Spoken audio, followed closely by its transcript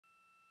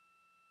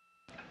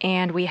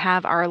And we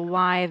have our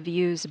live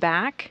views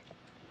back.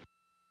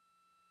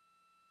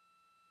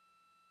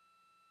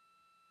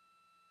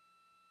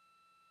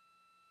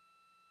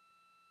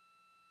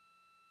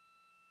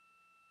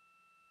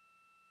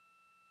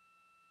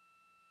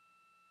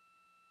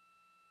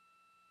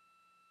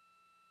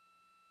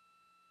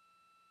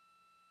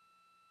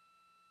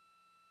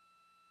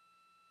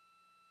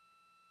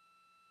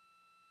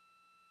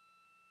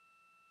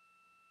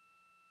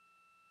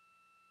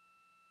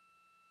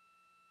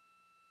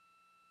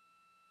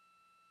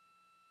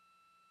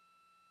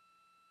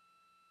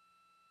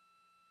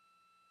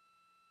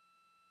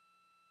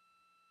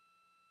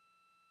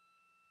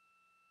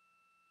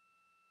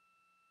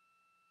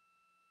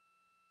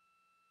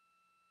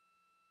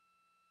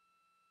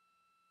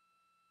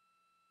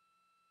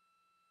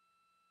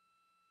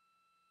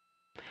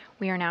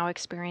 We are now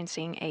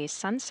experiencing a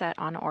sunset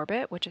on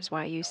orbit, which is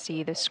why you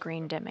see the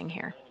screen dimming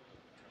here.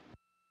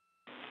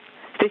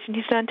 Station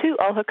Houston 2,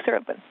 all hooks are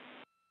open.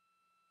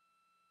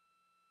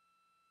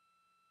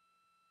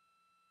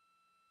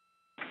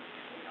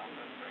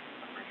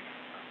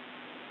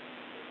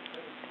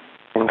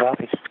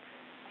 Copy.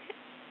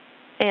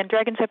 And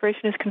Dragon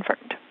separation is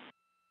confirmed.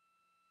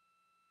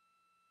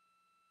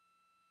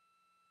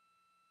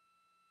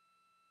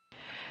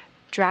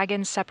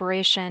 Dragon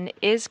separation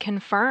is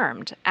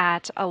confirmed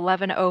at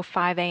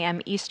 11:05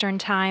 a.m. Eastern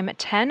Time,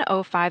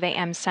 10:05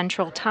 a.m.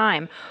 Central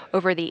Time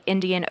over the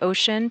Indian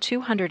Ocean,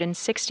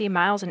 260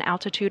 miles in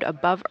altitude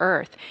above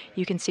Earth.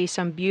 You can see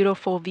some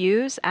beautiful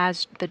views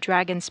as the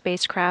Dragon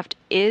spacecraft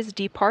is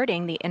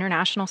departing the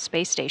International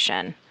Space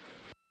Station.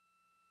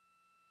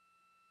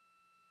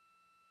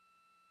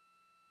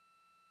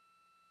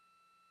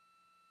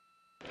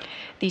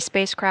 The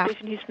spacecraft...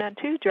 Station Houston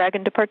 2,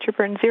 Dragon departure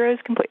burn 0 is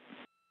complete.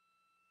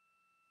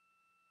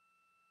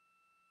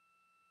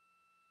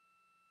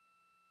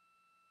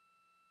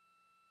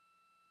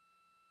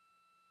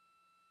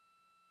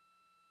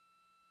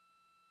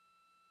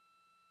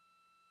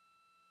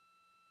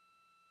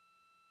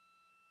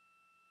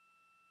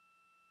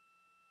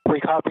 We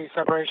copy,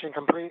 separation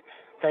complete.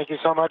 Thank you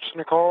so much,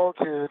 Nicole,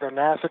 to the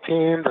NASA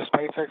team, the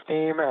SpaceX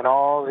team, and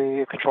all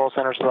the control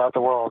centers throughout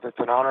the world. It's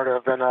an honor to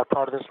have been a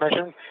part of this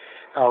mission.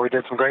 We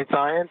did some great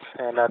science,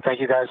 and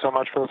thank you guys so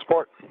much for the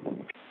support.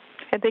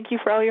 And thank you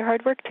for all your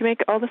hard work to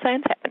make all the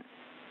science happen.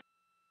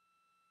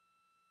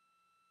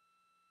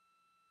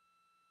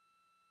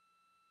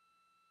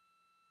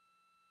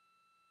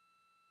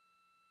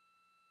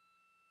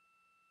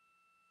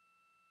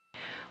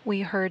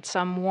 We heard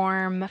some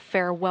warm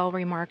farewell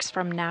remarks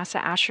from NASA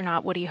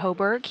astronaut Woody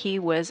Hoberg. He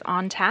was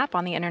on tap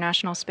on the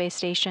International Space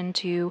Station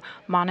to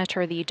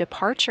monitor the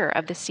departure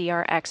of the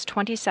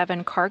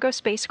CRS-27 Cargo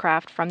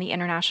spacecraft from the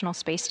International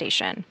Space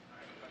Station.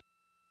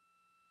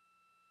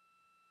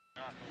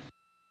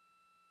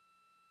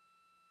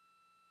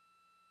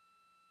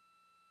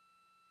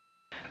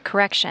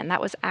 Correction,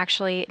 that was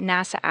actually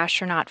NASA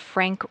astronaut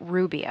Frank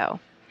Rubio.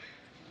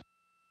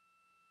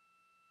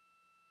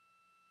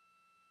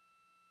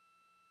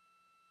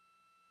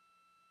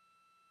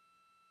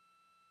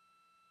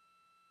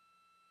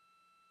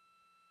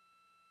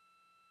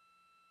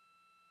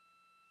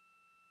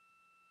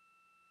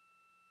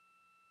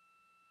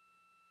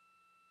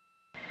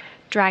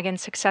 Dragon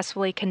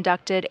successfully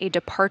conducted a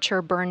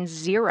departure burn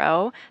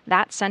 0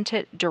 that sent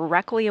it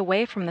directly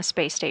away from the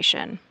space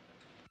station.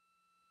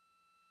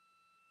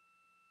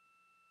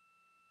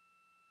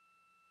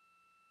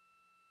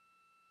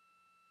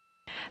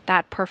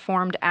 That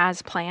performed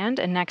as planned,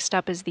 and next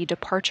up is the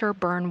departure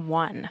burn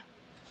 1.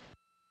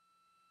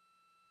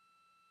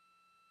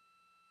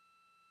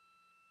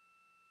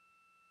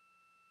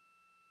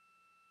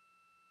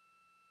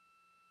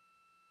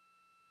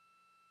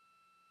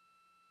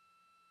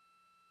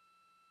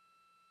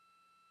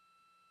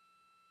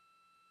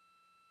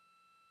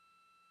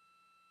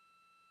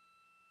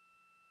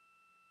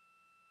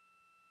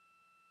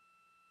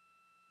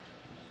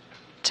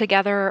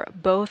 Together,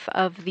 both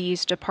of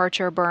these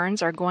departure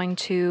burns are going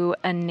to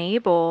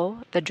enable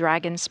the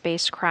Dragon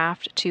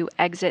spacecraft to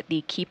exit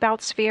the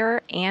keep-out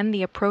sphere and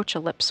the approach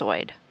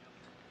ellipsoid.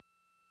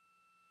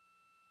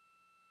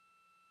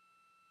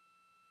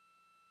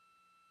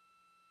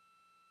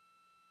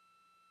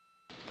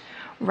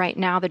 Right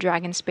now, the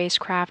Dragon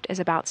spacecraft is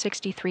about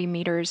 63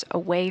 meters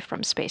away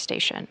from space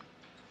station.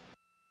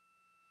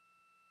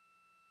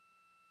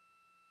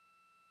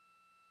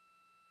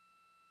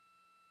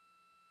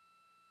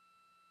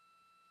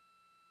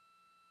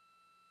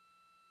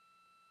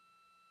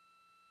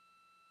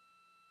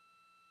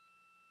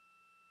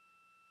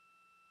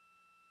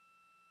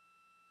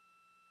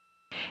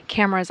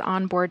 Cameras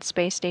on board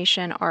space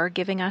station are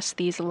giving us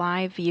these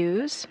live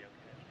views.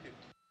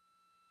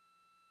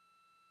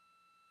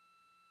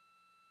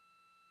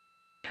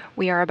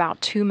 We are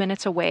about 2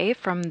 minutes away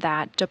from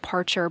that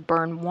departure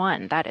burn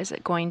 1. That is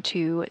going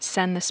to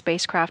send the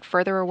spacecraft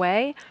further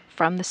away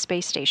from the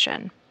space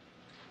station.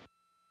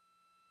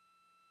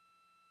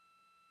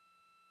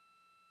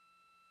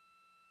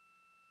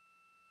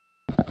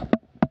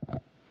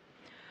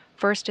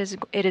 First,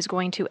 it is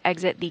going to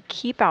exit the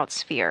keep out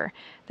sphere.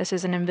 This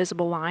is an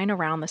invisible line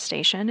around the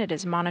station. It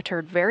is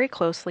monitored very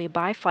closely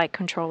by flight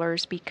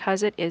controllers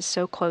because it is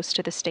so close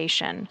to the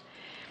station.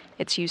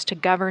 It's used to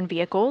govern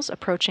vehicles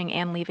approaching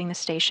and leaving the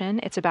station.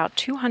 It's about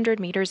 200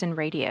 meters in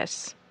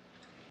radius.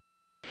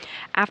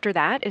 After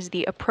that is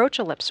the approach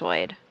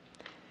ellipsoid.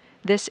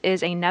 This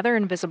is another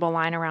invisible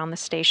line around the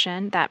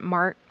station that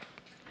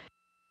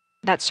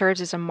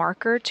serves as a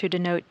marker to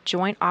denote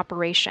joint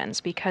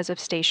operations because of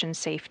station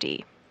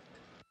safety.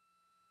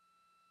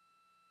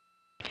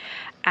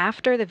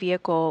 After the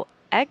vehicle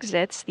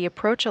exits the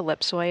approach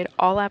ellipsoid,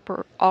 all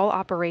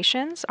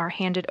operations are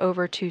handed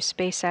over to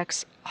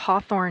SpaceX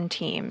Hawthorne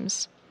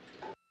teams.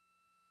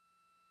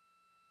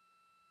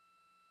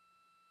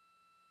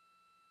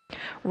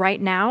 Right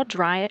now,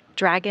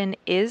 Dragon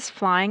is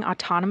flying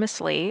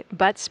autonomously,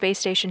 but space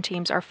station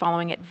teams are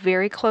following it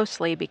very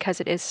closely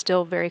because it is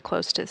still very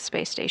close to the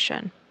space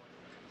station.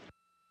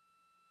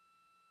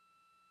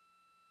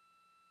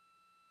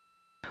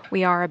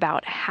 We are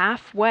about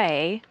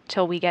halfway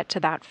till we get to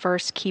that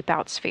first keep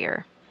out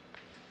sphere.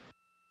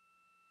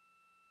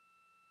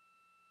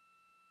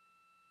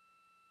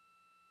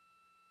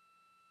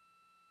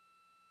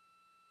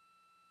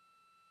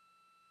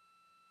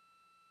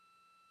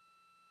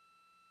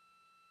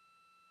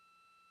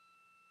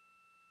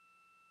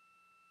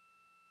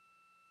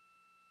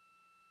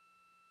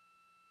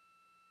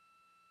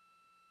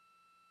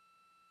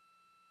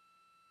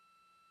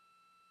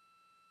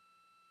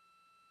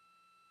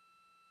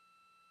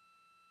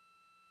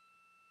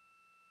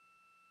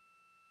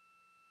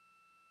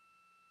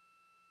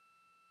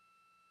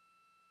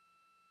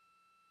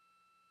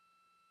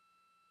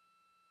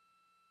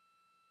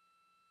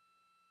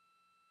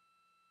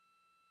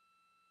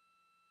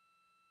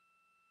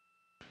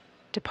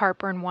 Depart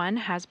burn 1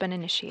 has been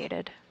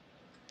initiated.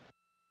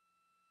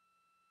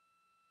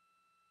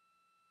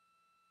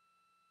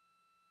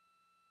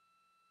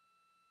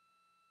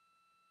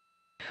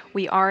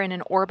 We are in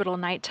an orbital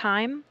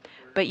nighttime,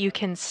 but you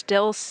can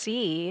still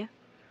see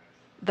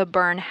the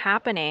burn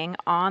happening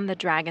on the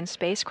Dragon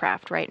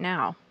spacecraft right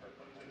now.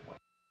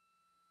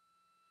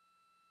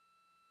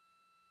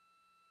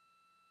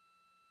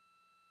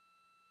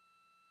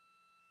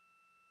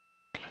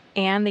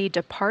 And the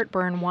depart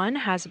burn 1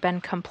 has been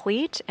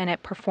complete and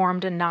it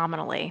performed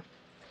nominally.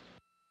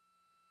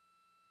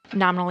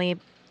 Nominally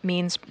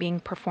means being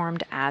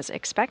performed as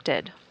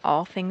expected.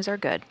 All things are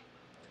good.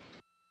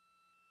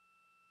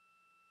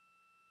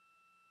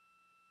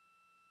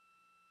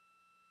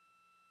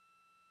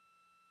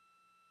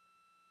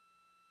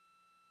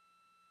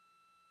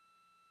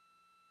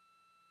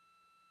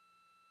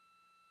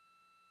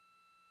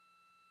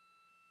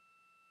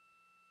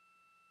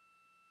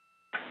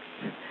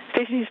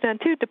 Station Houston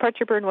 2,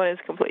 departure burn 1 is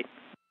complete.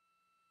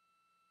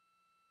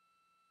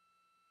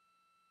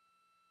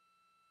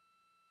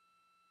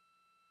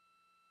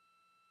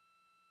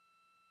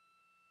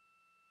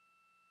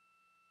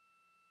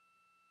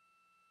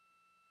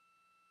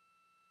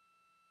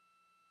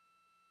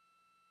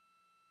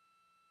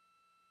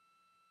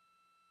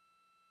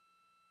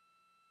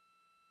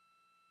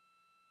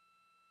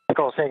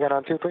 Nicole, say again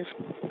on 2, please.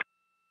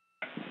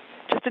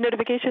 Just a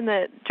notification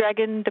that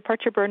Dragon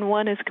departure burn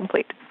 1 is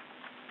complete.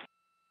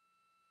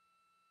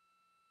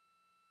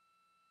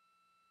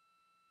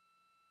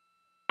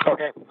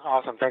 Okay,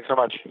 awesome. Thanks so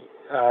much.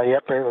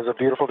 Yep, it was a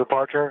beautiful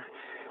departure.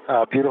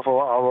 Beautiful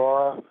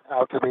aurora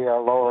out to the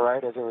lower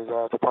right as it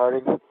was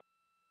departing.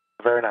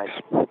 Very nice.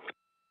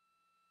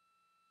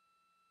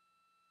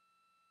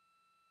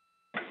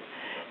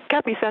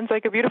 Copy, sounds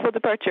like a beautiful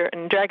departure,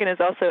 and Dragon has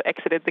also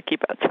exited the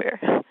keep out sphere.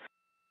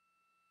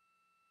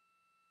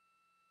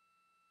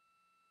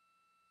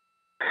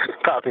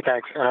 Copy,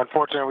 thanks. And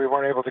unfortunately, we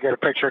weren't able to get a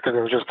picture because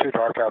it was just too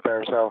dark out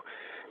there, so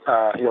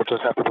you'll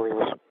just have to believe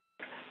us.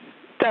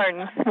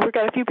 Darn, we've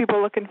got a few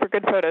people looking for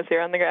good photos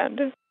here on the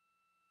ground.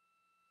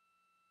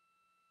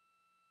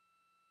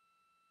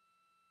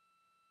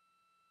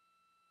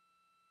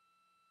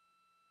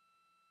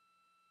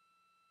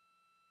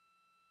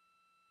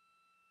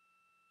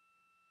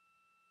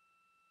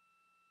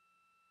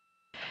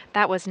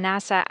 That was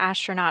NASA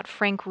astronaut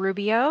Frank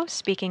Rubio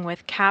speaking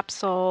with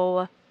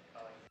capsule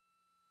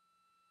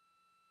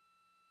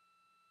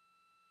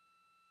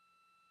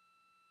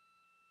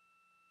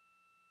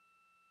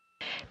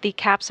the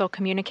capsule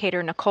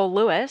communicator Nicole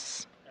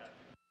Lewis.